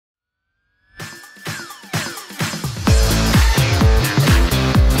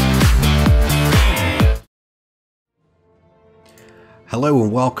Hello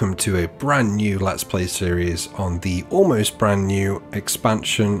and welcome to a brand new Let's Play series on the almost brand new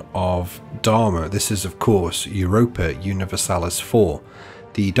expansion of Dharma. This is of course Europa Universalis IV.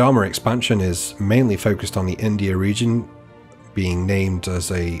 The Dharma expansion is mainly focused on the India region, being named as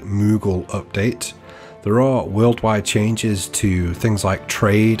a Mughal update. There are worldwide changes to things like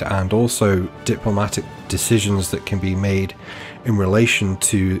trade and also diplomatic decisions that can be made in relation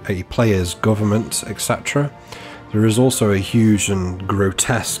to a player's government, etc. There is also a huge and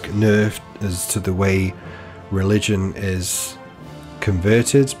grotesque nerf as to the way religion is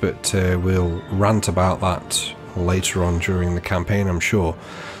converted, but we'll rant about that later on during the campaign, I'm sure.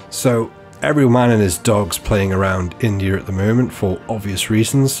 So every man and his dog's playing around India at the moment for obvious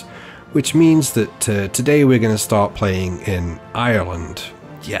reasons, which means that today we're going to start playing in Ireland.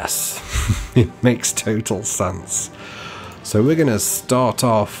 Yes, it makes total sense. So we're going to start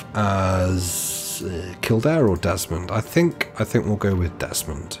off as Kildare or Desmond. I think we'll go with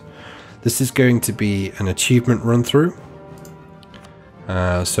Desmond. This is going to be an achievement run through.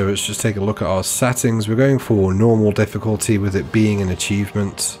 So let's just take a look at our settings. We're going for normal difficulty with it being an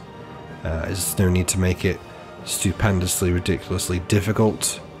achievement. There's no need to make it stupendously, ridiculously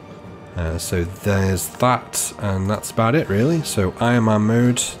difficult. So there's that, and that's about it really. So Iron Man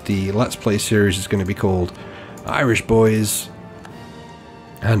mode. The Let's Play series is going to be called Irish Boys,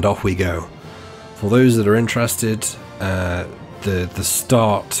 and off we go. For those that are interested, the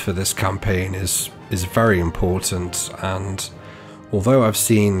start for this campaign is very important, and although I've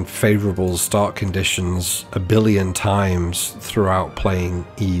seen favourable start conditions a billion times throughout playing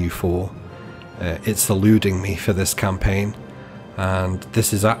EU4, it's eluding me for this campaign, and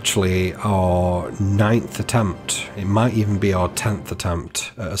this is actually our 9th attempt. It might even be our 10th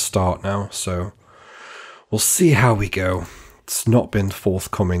attempt at a start now, so we'll see how we go. It's not been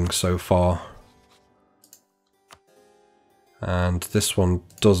forthcoming so far. And this one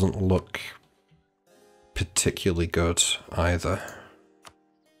doesn't look particularly good either.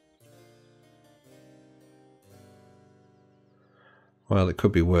 Well, it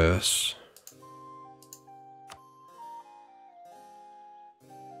could be worse.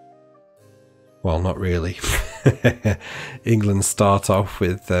 Well, not really. England start off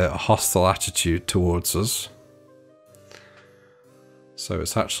with a hostile attitude towards us. So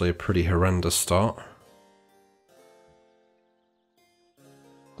it's actually a pretty horrendous start.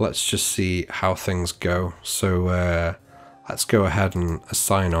 Let's just see how things go. So let's go ahead and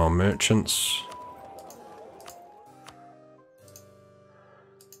assign our merchants.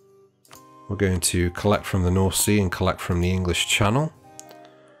 We're going to collect from the North Sea and collect from the English Channel.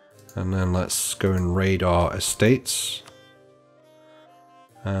 And then let's go and raid our estates.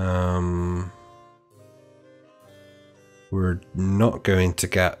 We're not going to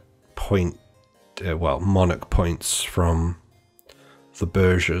get monarch points from the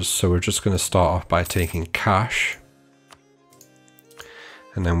Burges, so we're just going to start off by taking cash,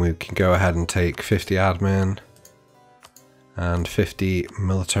 and then we can go ahead and take 50 admin and 50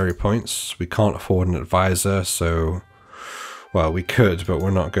 military points. We can't afford an advisor, so well, we could, but we're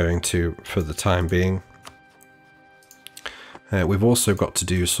not going to for the time being. We've also got to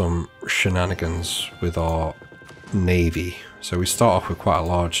do some shenanigans with our navy, so we start off with quite a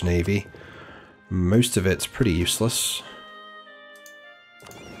large navy. Most of it's pretty useless.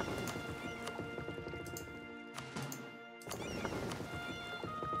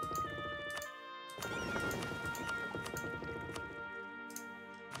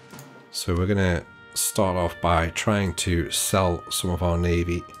 So we're going to start off by trying to sell some of our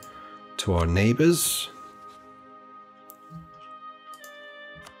navy to our neighbours.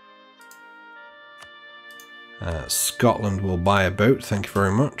 Scotland will buy a boat, thank you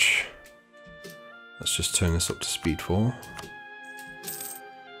very much. Let's just turn this up to speed 4.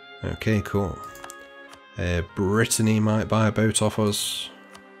 Okay, cool. Brittany might buy a boat off us.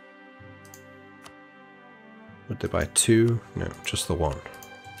 Would they buy 2? No, just the 1.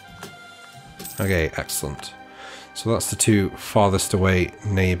 Okay, excellent. So that's the 2 farthest away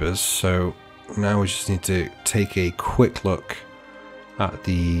neighbours. So now we just need to take a quick look at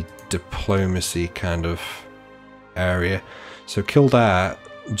the diplomacy kind of area. So Kildare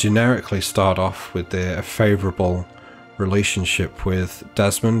generically start off with a favourable relationship with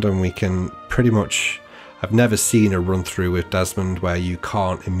Desmond, and we can pretty much... I've never seen a run through with Desmond where you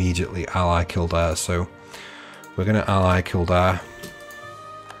can't immediately ally Kildare, so we're going to ally Kildare.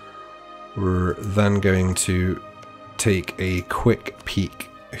 We're then going to take a quick peek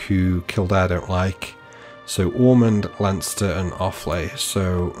who Kildare don't like. So Ormond, Leinster and Offaly.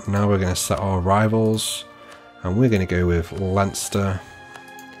 So now we're going to set our rivals, and we're going to go with Leinster,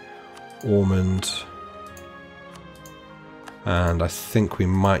 Ormond And I think we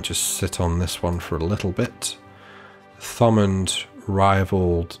might just sit on this one for a little bit. Thomond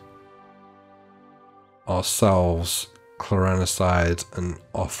rivaled ourselves, Clarenicide and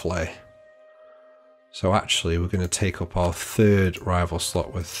Offley. So actually we're going to take up our third rival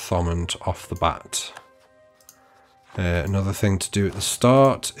slot with Thomond off the bat. Another thing to do at the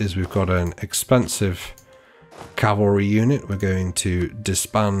start is we've got an expensive cavalry unit. We're going to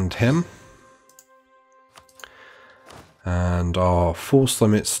disband him. And our force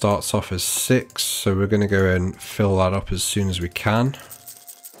limit starts off as 6, so we're going to go and fill that up as soon as we can.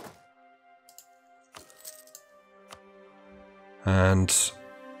 And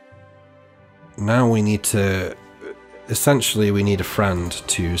now we need to, essentially we need a friend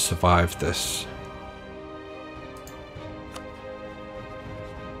to survive this.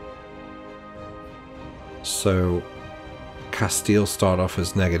 So Castile start off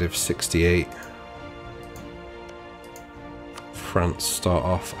as -68. France start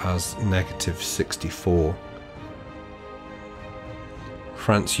off as -64.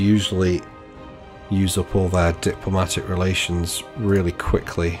 France usually use up all their diplomatic relations really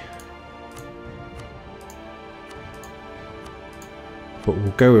quickly. But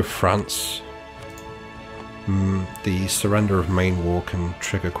we'll go with France. The surrender of Main War can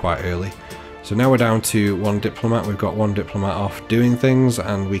trigger quite early. So now we're down to 1 diplomat. We've got 1 diplomat off doing things,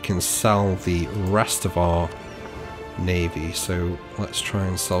 and we can sell the rest of our navy. So let's try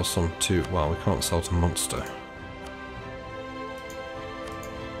and sell some to, well, we can't sell to Munster.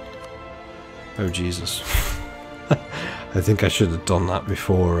 Oh Jesus. I think I should have done that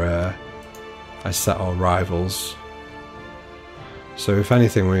before I set our rivals. So if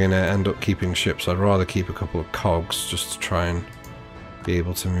anything, we're going to end up keeping ships. I'd rather keep a couple of cogs just to try and be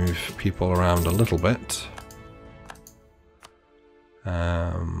able to move people around a little bit.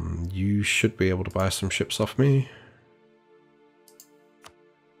 You should be able to buy some ships off me.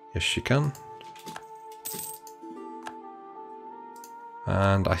 Yes, you can.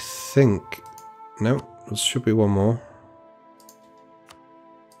 And I think... no, there should be one more.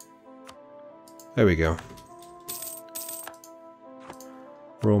 There we go.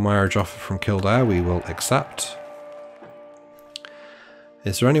 Royal marriage offer from Kildare, we will accept.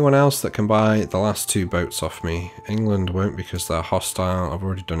 Is there anyone else that can buy the last 2 boats off me? England won't because they're hostile. I've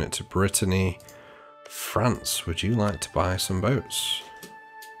already done it to Brittany. France, would you like to buy some boats?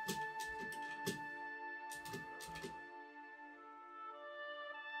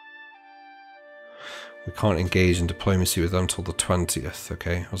 We can't engage in diplomacy with them till the 20th.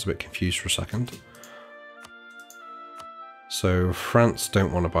 Okay, I was a bit confused for a second. So France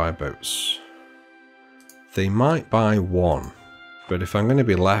don't want to buy boats. They might buy 1, but if I'm going to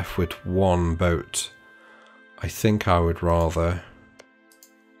be left with 1 boat, I think I would rather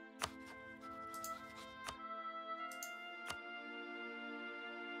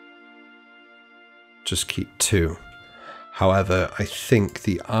just keep 2. However, I think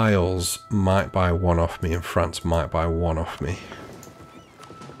the Isles might buy 1 off me and France might buy 1 off me.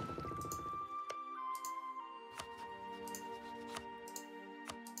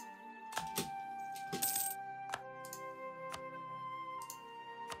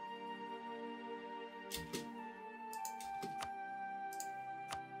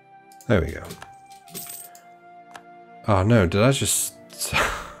 There we go. Oh no, did I just...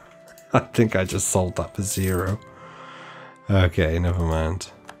 I think I just sold that for 0. Okay, never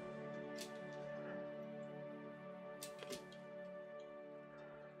mind.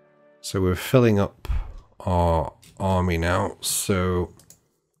 So we're filling up our army now. So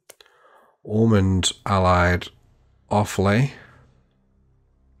Ormond allied Offley.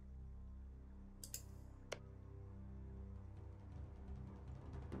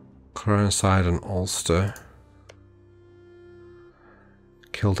 Clarenicide and Ulster.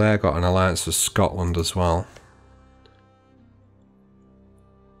 Kildare got an alliance with Scotland as well.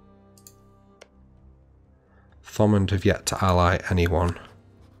 Thomond have yet to ally anyone.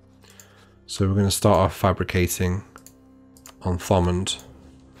 So we're going to start off fabricating on Thomond.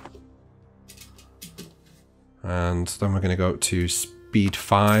 And then we're going to go up to speed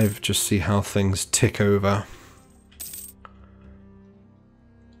 5, just see how things tick over.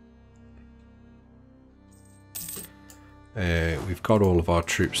 We've got all of our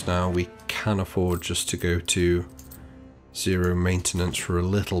troops now. We can afford just to go to 0 maintenance for a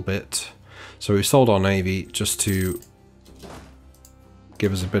little bit. So we sold our navy just to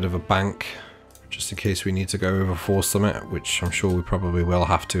give us a bit of a bank, just in case we need to go over force limit, which I'm sure we probably will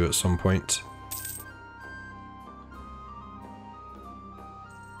have to at some point.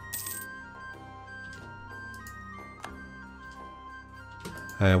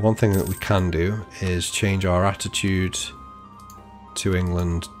 One thing that we can do is change our attitude to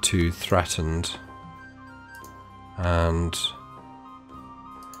England to threatened, and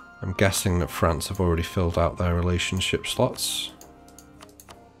I'm guessing that France have already filled out their relationship slots.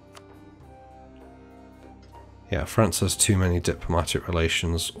 Yeah, France has too many diplomatic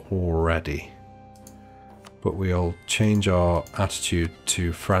relations already. But we'll change our attitude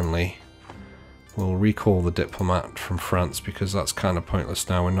to friendly. We'll recall the diplomat from France because that's kind of pointless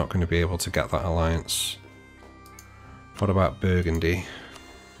now. We're not going to be able to get that alliance. What about Burgundy?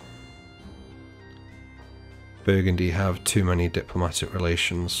 Burgundy have too many diplomatic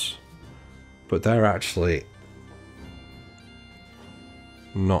relations, but they're actually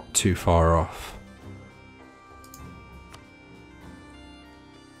not too far off.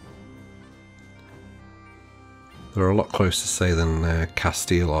 They're a lot closer, say, than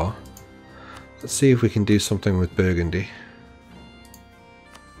Castile are. Let's see if we can do something with Burgundy.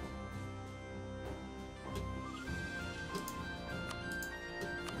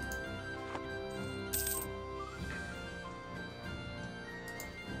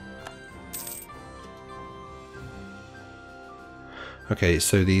 Okay,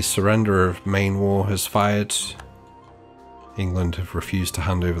 so the surrender of Maine War has fired. England have refused to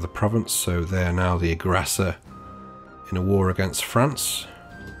hand over the province, so they are now the aggressor in a war against France,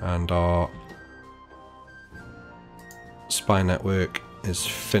 and our spy network is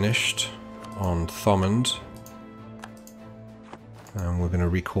finished on Thomond, and we're going to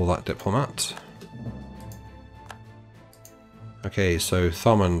recall that diplomat. Okay, so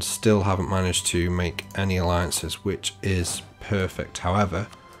Thomond still haven't managed to make any alliances, which is perfect. However,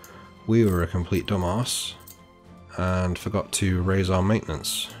 we were a complete dumbass and forgot to raise our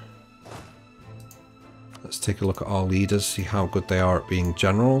maintenance. Let's take a look at our leaders, see how good they are at being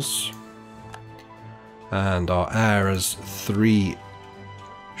generals. And our heir has 3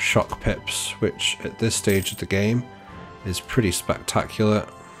 shock pips, which at this stage of the game is pretty spectacular.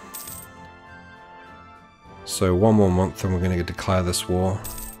 So one more month and we're going to declare this war.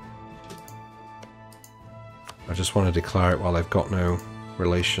 I just want to declare it while I've got no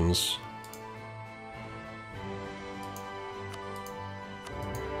relations.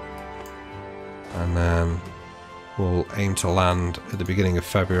 And then we'll aim to land at the beginning of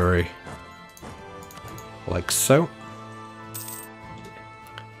February, like so.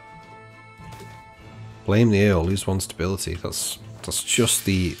 Blame the Earl, lose 1 stability. That's just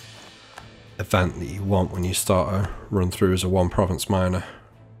the event that you want when you start a run through as a 1 province minor.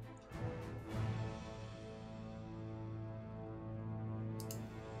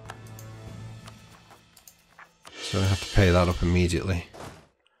 So I have to pay that up immediately.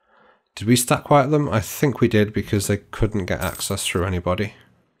 Did we stack white them? I think we did, because they couldn't get access through anybody.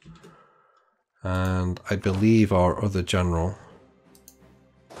 And I believe our other general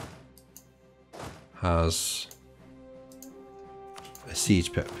has a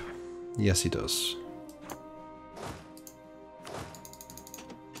siege pip. Yes, he does.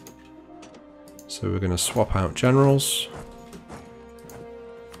 So we're going to swap out generals.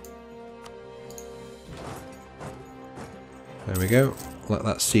 There we go. Let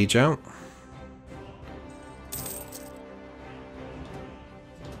that siege out.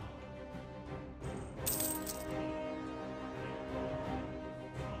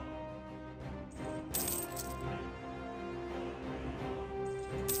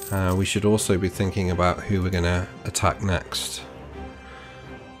 We should also be thinking about who we're going to attack next.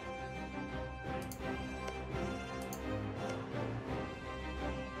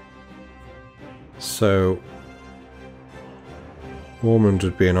 So Ormond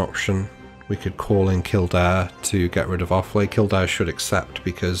would be an option. We could call in Kildare to get rid of Offley. Kildare should accept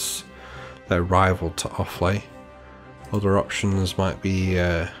because they're rival to Offley. Other options might be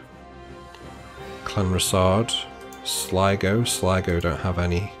Clanressard, Sligo. Sligo don't have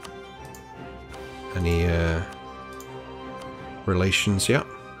any relations yet.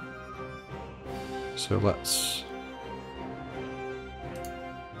 So let's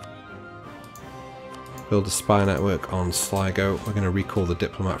build a spy network on Sligo. We're going to recall the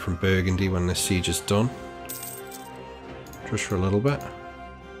diplomat from Burgundy when this siege is done. Just for a little bit.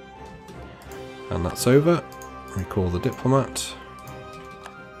 And that's over. Recall the diplomat.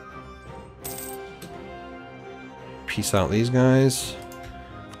 Peace out these guys.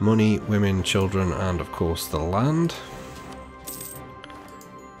 Money, women, children, and of course the land.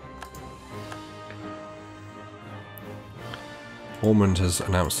 Ormond has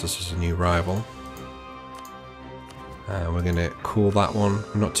announced us as a new rival. We're going to call that one.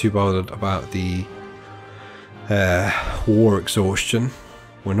 We're not too bothered about the war exhaustion.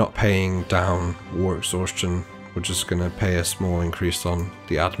 We're not paying down war exhaustion. We're just going to pay a small increase on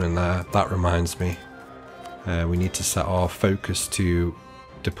the admin there. That reminds me. We need to set our focus to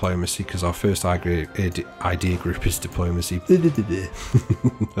diplomacy because our first idea group is diplomacy.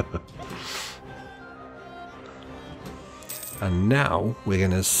 And now we're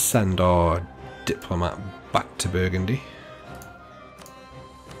going to send our diplomat back to Burgundy.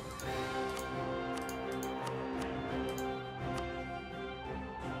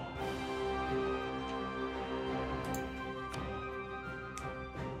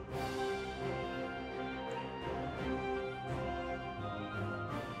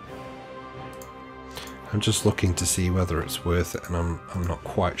 I'm just looking to see whether it's worth it, and I'm not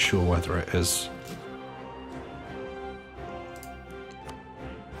quite sure whether it is.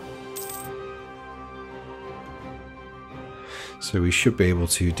 So we should be able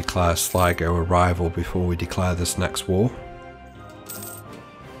to declare Sligo a rival before we declare this next war.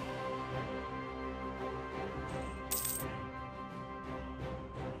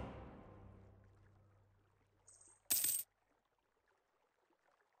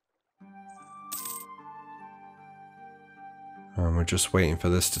 And we're just waiting for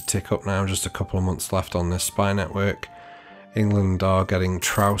this to tick up now, just a couple of months left on this spy network. England are getting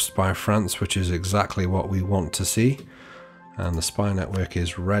trounced by France, which is exactly what we want to see. And the spy network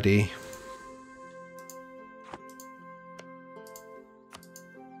is ready.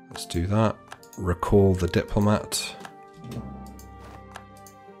 Let's do that. Recall the diplomat.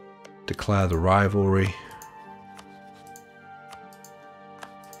 Declare the rivalry.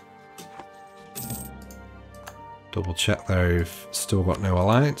 Double check they've still got no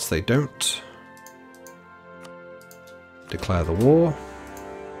alliance. They don't. Declare the war.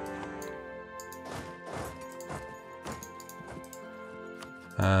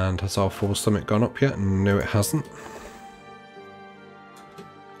 And has our force limit gone up yet? No, it hasn't.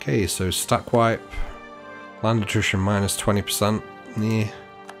 Okay, so stack wipe. Land attrition minus 20%. Yeah.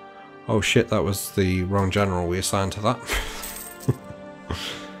 Oh shit, that was the wrong general we assigned to that.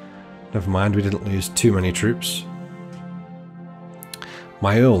 Never mind, we didn't lose too many troops.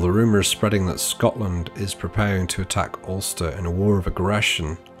 My Earl, the rumour is spreading that Scotland is preparing to attack Ulster in a war of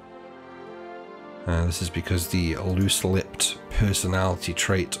aggression. This is because the loose-lipped personality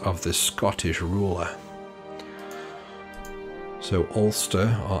trait of the Scottish ruler. So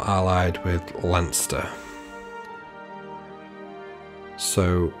Ulster are allied with Leinster.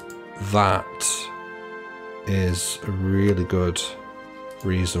 So that is a really good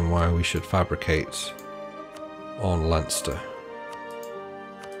reason why we should fabricate on Leinster.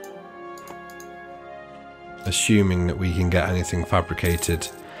 Assuming that we can get anything fabricated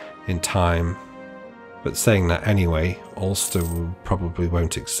in time. But saying that anyway, Ulster probably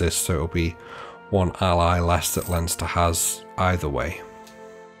won't exist, so it'll be one ally less that Leinster has either way.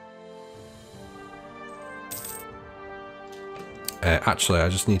 Actually, I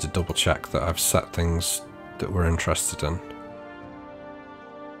just need to double check that I've set things that we're interested in.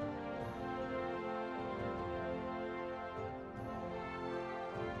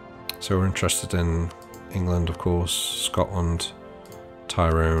 So we're interested in England, of course, Scotland,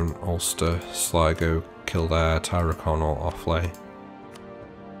 Tyrone, Ulster, Sligo, Kildare, Tyrconnell, Offaly.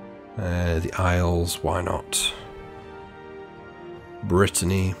 The Isles, why not?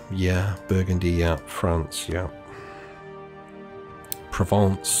 Brittany, yeah. Burgundy, yeah. France, yeah.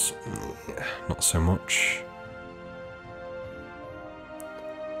 Provence, yeah, not so much.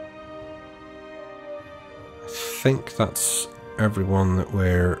 I think that's everyone that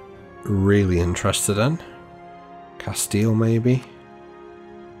we're really interested in. Castile, maybe?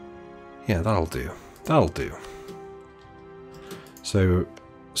 Yeah, that'll do. That'll do. So,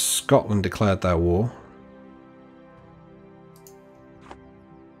 Scotland declared their war.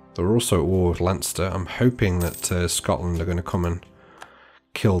 They're also at war with Leinster. I'm hoping that Scotland are going to come and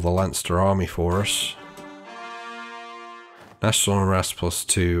kill the Leinster army for us. National unrest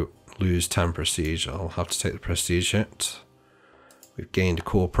 +2, lose 10 prestige. I'll have to take the prestige hit. We've gained a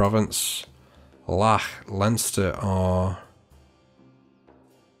core province. Leinster are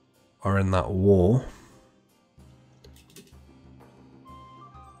in that war.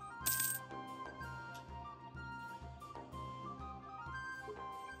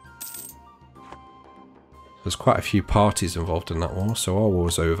 There's quite a few parties involved in that war, so our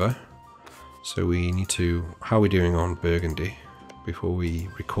war's over. So we need to... How are we doing on Burgundy before we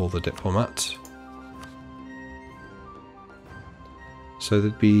recall the diplomat? So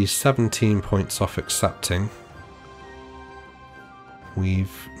there'd be 17 points off accepting.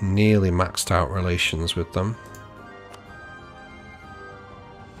 We've nearly maxed out relations with them.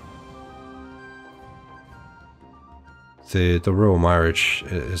 The royal marriage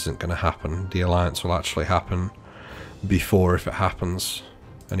isn't going to happen. The alliance will actually happen before if it happens.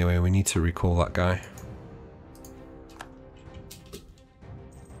 Anyway, we need to recall that guy.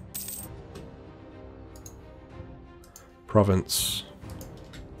 Province,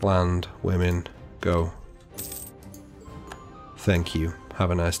 land, women, go. Thank you.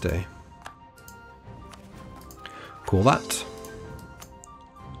 Have a nice day. Call that.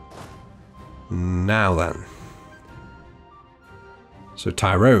 Now then. So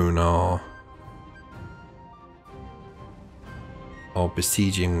Tyrone are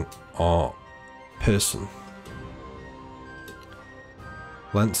besieging our person.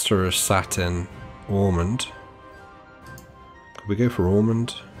 Leinster is sat in Ormond. Could we go for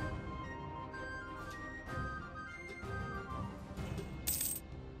Ormond?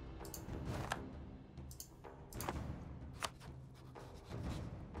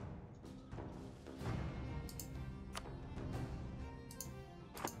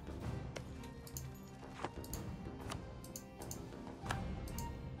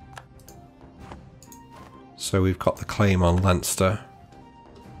 So we've got the claim on Leinster.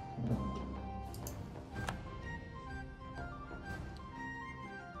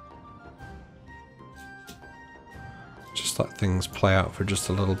 Just let things play out for just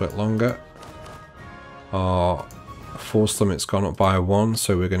a little bit longer. Our force limit's gone up by 1,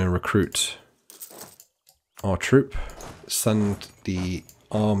 so we're going to recruit our troop, send the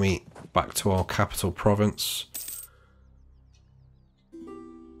army back to our capital province.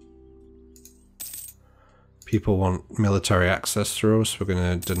 People want military access through us, we're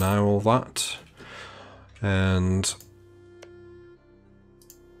going to deny all that. And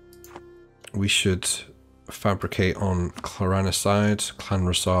we should fabricate on Clanrasard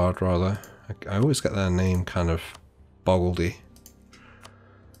rather. I always get their name kind of boggledy.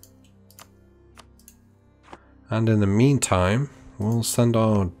 And in the meantime, we'll send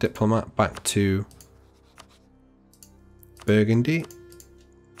our diplomat back to Burgundy.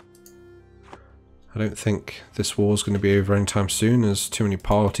 I don't think this war is going to be over anytime soon. There's too many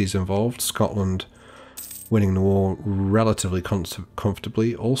parties involved. Scotland winning the war relatively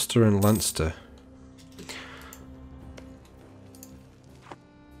comfortably. Ulster and Leinster.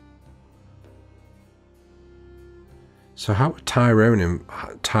 So how are Tyrone and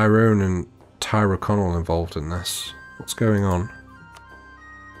Tyrconnell involved in this? What's going on?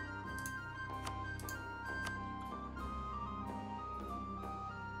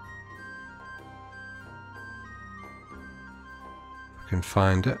 Can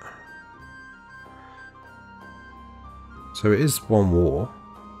find it. So it is one war.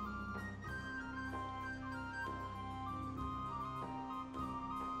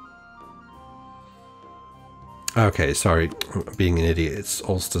 Okay, sorry, being an idiot, it's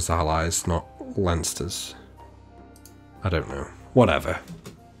Ulster's allies, not Leinster's. I don't know. Whatever.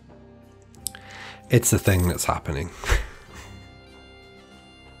 It's a thing that's happening.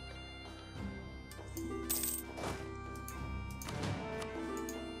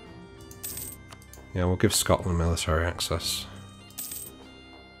 Yeah, we'll give Scotland military access.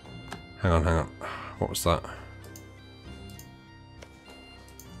 Hang on, hang on. What was that?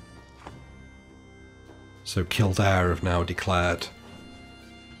 So Kildare have now declared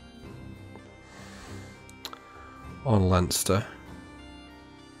on Leinster.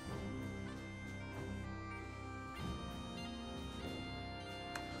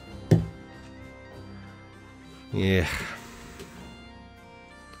 Yeah.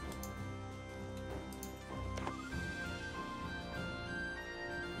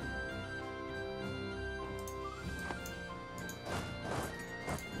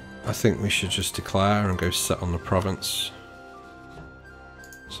 I think we should just declare and go set on the province.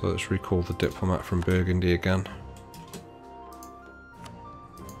 So let's recall the diplomat from Burgundy again.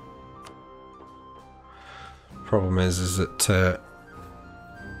 Problem is that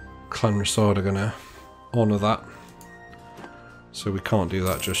Clanrasard are going to honour that. So we can't do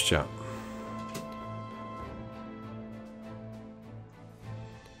that just yet.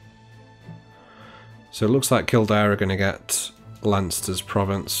 So it looks like Kildare are going to get Leinster's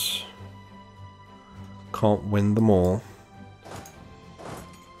province. Can't win them all.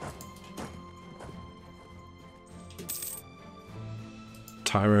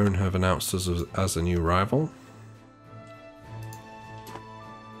 Tyrone have announced us as a new rival.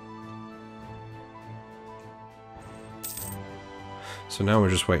 So now we're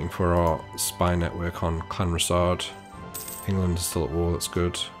just waiting for our spy network on Clanrasard. England is still at war, that's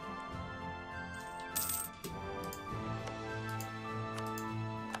good.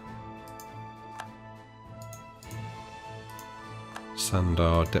 Send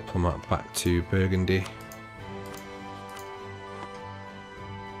our diplomat back to Burgundy.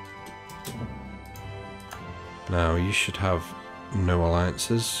 Now you should have no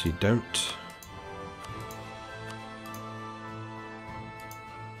alliances, you don't.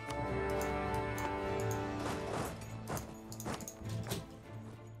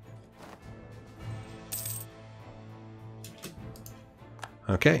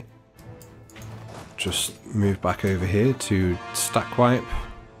 Okay. Just move back over here to stack wipe.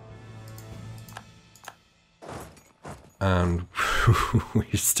 And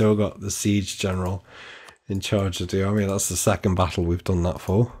we've still got the siege general in charge of the army. That's the second battle we've done that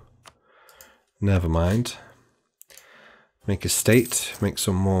for. Never mind. Make a state, make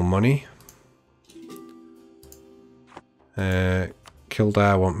some more money.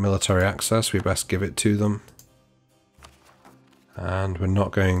 Kildare want military access, we best give it to them. And we're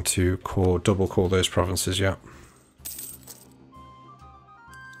not going to double call those provinces yet.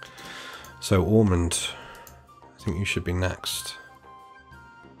 So Ormond, I think you should be next.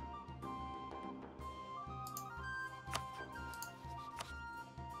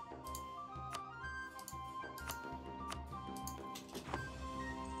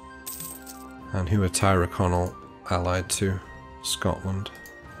 And who are Tyrconnell allied to? Scotland.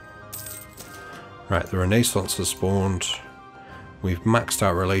 Right, the Renaissance has spawned. We've maxed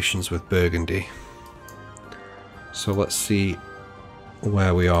out relations with Burgundy. So let's see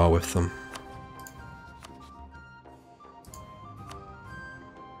where we are with them.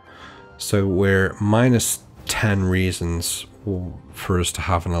 So we're minus 10 reasons for us to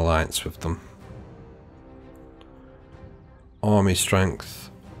have an alliance with them. Army strength.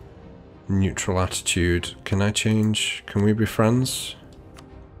 Neutral attitude. Can I change? Can we be friends?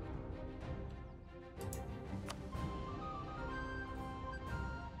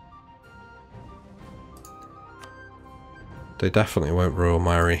 They definitely won't rule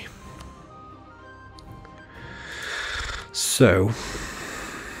Mare. So,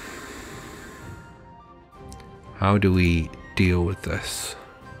 how do we deal with this?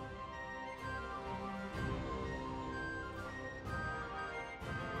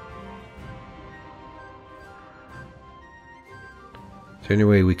 The only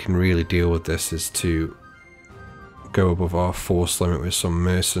way we can really deal with this is to go above our force limit with some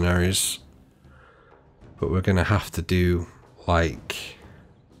mercenaries. But we're going to have to do like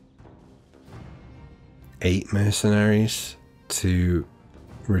 8 mercenaries to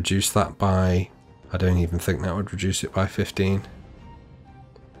reduce that by... I don't even think that would reduce it by 15.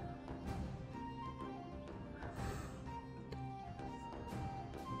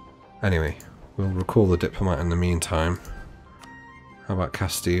 Anyway, we'll recall the diplomat in the meantime. How about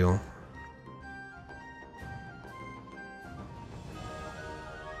Castile?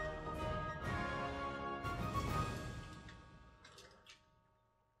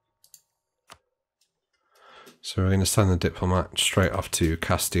 So we're going to send the diplomat straight off to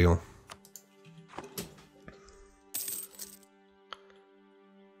Castile.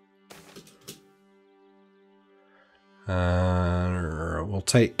 We'll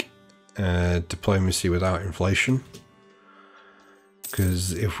take diplomacy without inflation.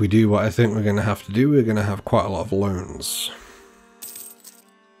 Because if we do what I think we're going to have to do, we're going to have quite a lot of loans.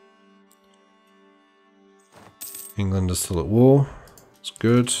 England is still at war. It's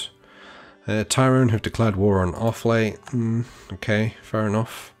good. Tyrone have declared war on Offley. Okay, fair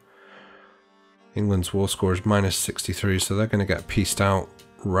enough. England's war score is minus 63, so they're going to get pieced out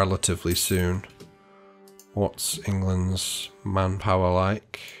relatively soon. What's England's manpower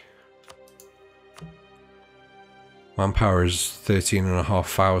like? Manpower is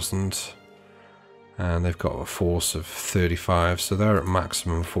 13,500 and they've got a force of 35, so they're at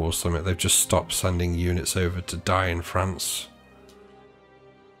maximum force limit. They've just stopped sending units over to die in France.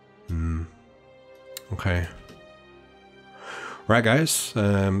 Okay. Right guys,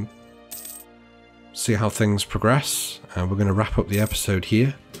 see how things progress, and we're going to wrap up the episode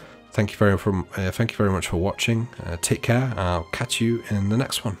here. Thank you very much for watching. Take care. I'll catch you in the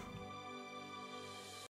next one.